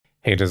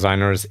Hey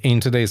designers, in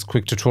today's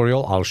quick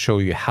tutorial, I'll show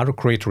you how to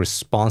create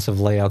responsive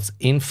layouts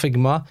in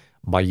Figma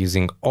by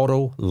using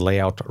auto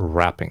layout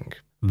wrapping.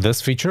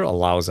 This feature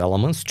allows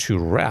elements to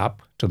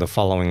wrap to the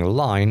following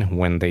line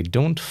when they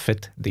don't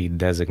fit the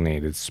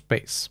designated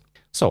space.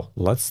 So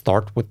let's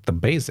start with the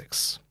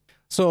basics.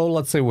 So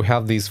let's say we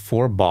have these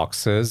 4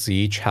 boxes,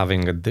 each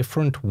having a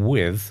different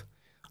width,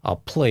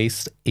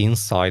 placed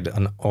inside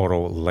an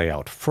auto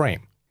layout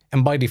frame.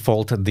 And by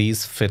default,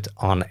 these fit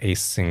on a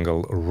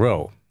single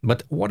row.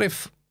 But what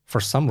if, for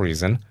some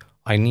reason,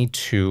 I need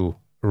to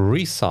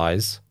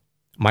resize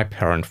my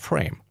parent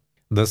frame?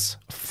 This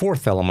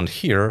 4th element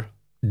here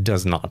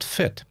does not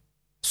fit.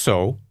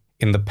 So,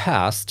 in the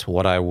past,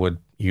 what I would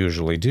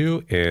usually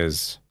do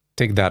is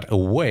take that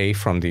away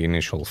from the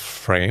initial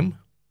frame,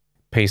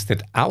 paste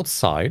it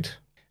outside,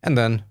 and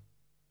then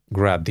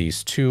grab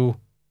these 2,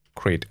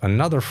 create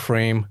another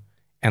frame,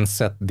 and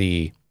set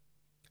the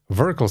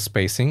vertical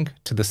spacing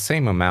to the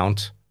same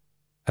amount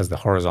as the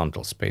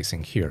horizontal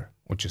spacing here,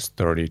 which is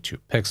 32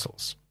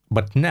 pixels.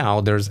 But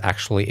now there's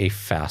actually a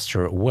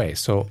faster way.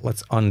 So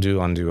let's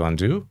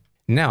undo.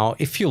 Now,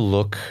 if you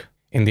look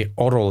in the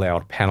auto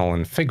layout panel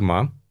in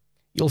Figma,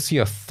 you'll see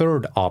a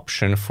 3rd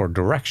option for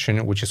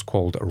direction, which is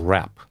called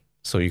wrap.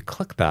 So you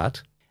click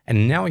that,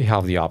 and now you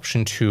have the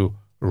option to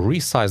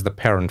resize the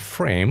parent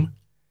frame,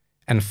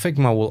 and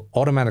Figma will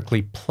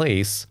automatically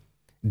place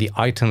the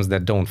items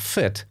that don't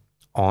fit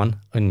on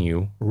a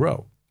new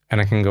row.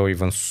 And I can go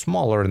even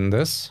smaller than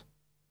this,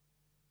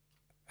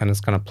 and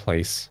it's going to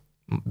place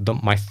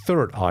my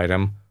 3rd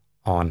item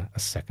on a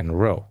 2nd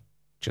row,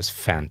 which is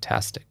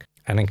fantastic.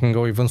 And I can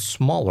go even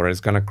smaller. It's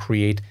going to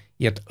create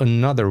yet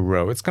another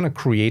row. It's going to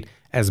create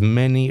as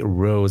many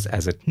rows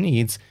as it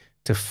needs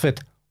to fit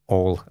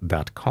all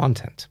that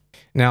content.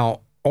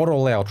 Now, auto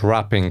layout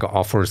wrapping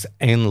offers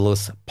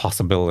endless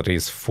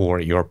possibilities for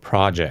your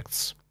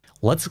projects.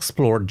 Let's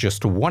explore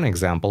just one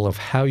example of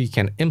how you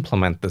can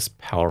implement this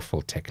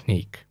powerful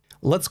technique.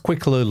 Let's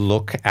quickly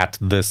look at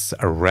this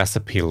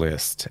recipe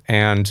list.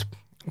 And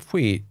if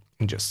we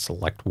just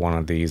select one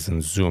of these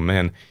and zoom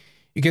in,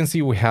 you can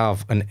see we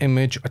have an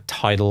image, a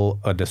title,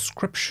 a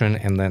description,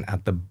 and then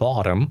at the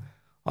bottom,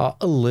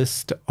 a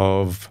list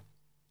of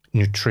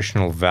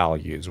nutritional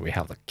values. We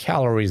have the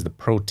calories, the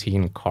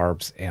protein,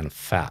 carbs, and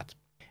fat.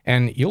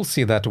 And you'll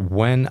see that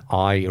when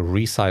I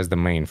resize the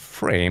main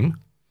frame,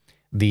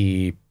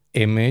 the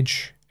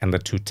image and the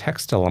 2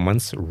 text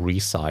elements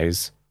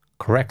resize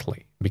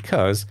correctly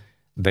because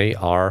they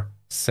are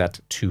set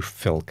to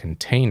fill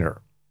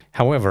container.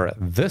 However,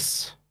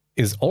 this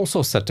is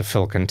also set to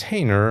fill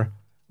container,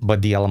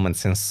 but the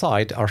elements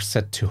inside are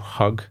set to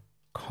hug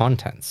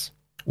contents,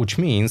 which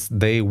means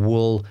they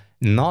will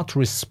not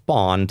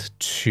respond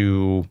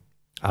to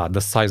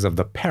the size of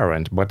the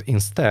parent, but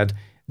instead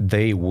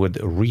they would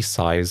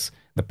resize,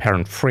 the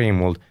parent frame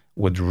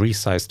would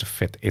resize to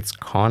fit its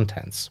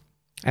contents.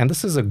 And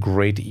this is a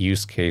great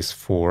use case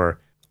for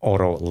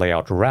auto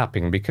layout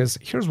wrapping because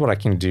here's what I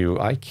can do.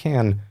 I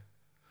can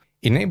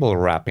enable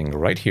wrapping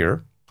right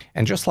here.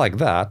 And just like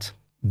that,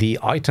 the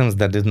items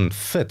that didn't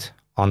fit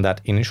on that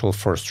initial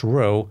 1st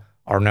row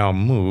are now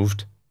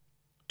moved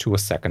to a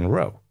 2nd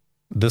row.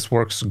 This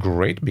works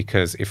great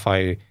because if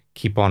I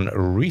keep on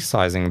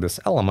resizing this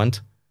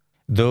element,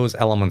 those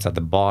elements at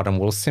the bottom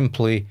will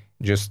simply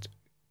just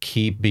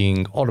keep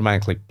being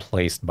automatically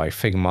placed by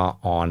Figma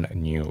on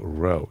new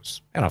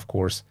rows. And of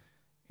course,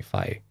 if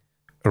I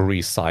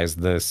resize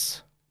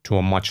this to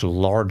a much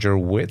larger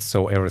width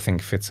so everything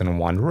fits in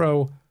one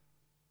row,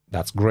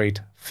 that's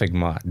great.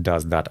 Figma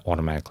does that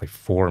automatically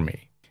for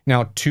me.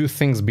 Now, 2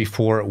 things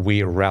before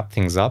we wrap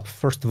things up.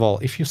 First of all,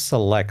 if you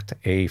select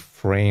a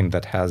frame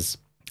that has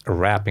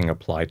wrapping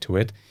applied to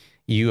it,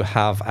 you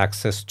have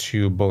access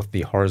to both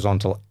the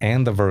horizontal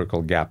and the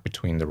vertical gap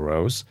between the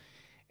rows.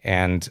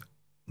 And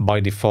by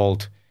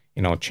default,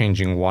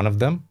 changing one of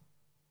them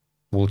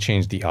will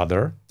change the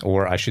other,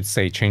 or I should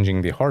say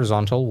changing the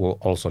horizontal will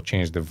also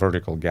change the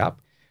vertical gap.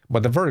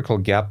 But the vertical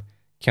gap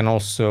can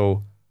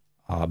also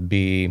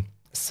be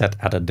set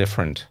at a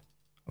different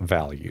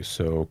value.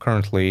 So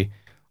currently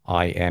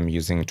I am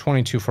using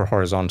 22 for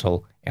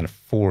horizontal and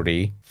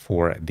 40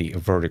 for the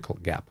vertical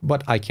gap,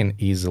 but I can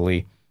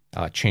easily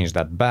change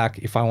that back.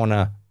 If I want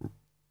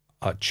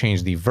to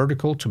change the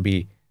vertical to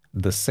be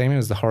the same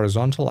as the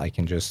horizontal, I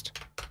can just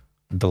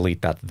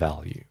delete that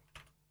value.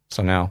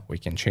 So now we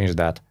can change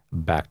that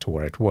back to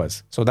where it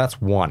was. So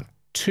that's 1.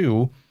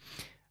 2,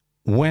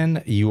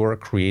 when you're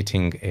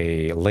creating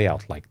a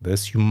layout like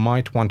this, you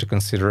might want to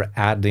consider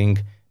adding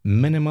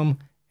minimum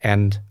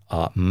and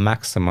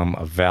maximum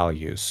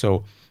values.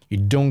 So you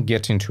don't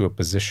get into a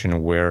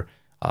position where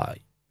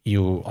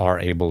you are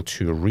able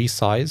to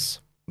resize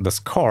this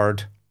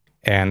card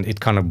and it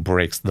kind of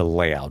breaks the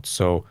layout.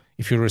 So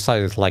if you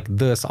resize it like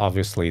this,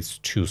 obviously it's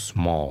too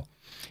small.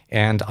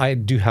 And I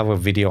do have a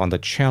video on the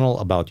channel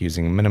about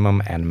using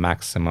minimum and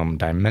maximum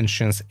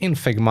dimensions in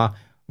Figma.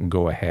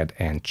 Go ahead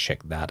and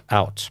check that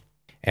out.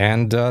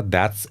 And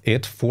that's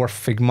it for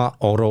Figma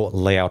auto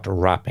layout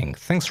wrapping.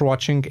 Thanks for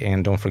watching,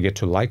 and don't forget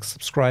to like,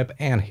 subscribe,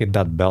 and hit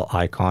that bell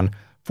icon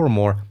for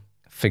more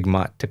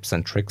Figma tips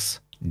and tricks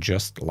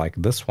just like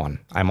this one.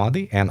 I'm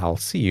Adi, and I'll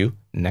see you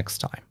next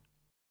time.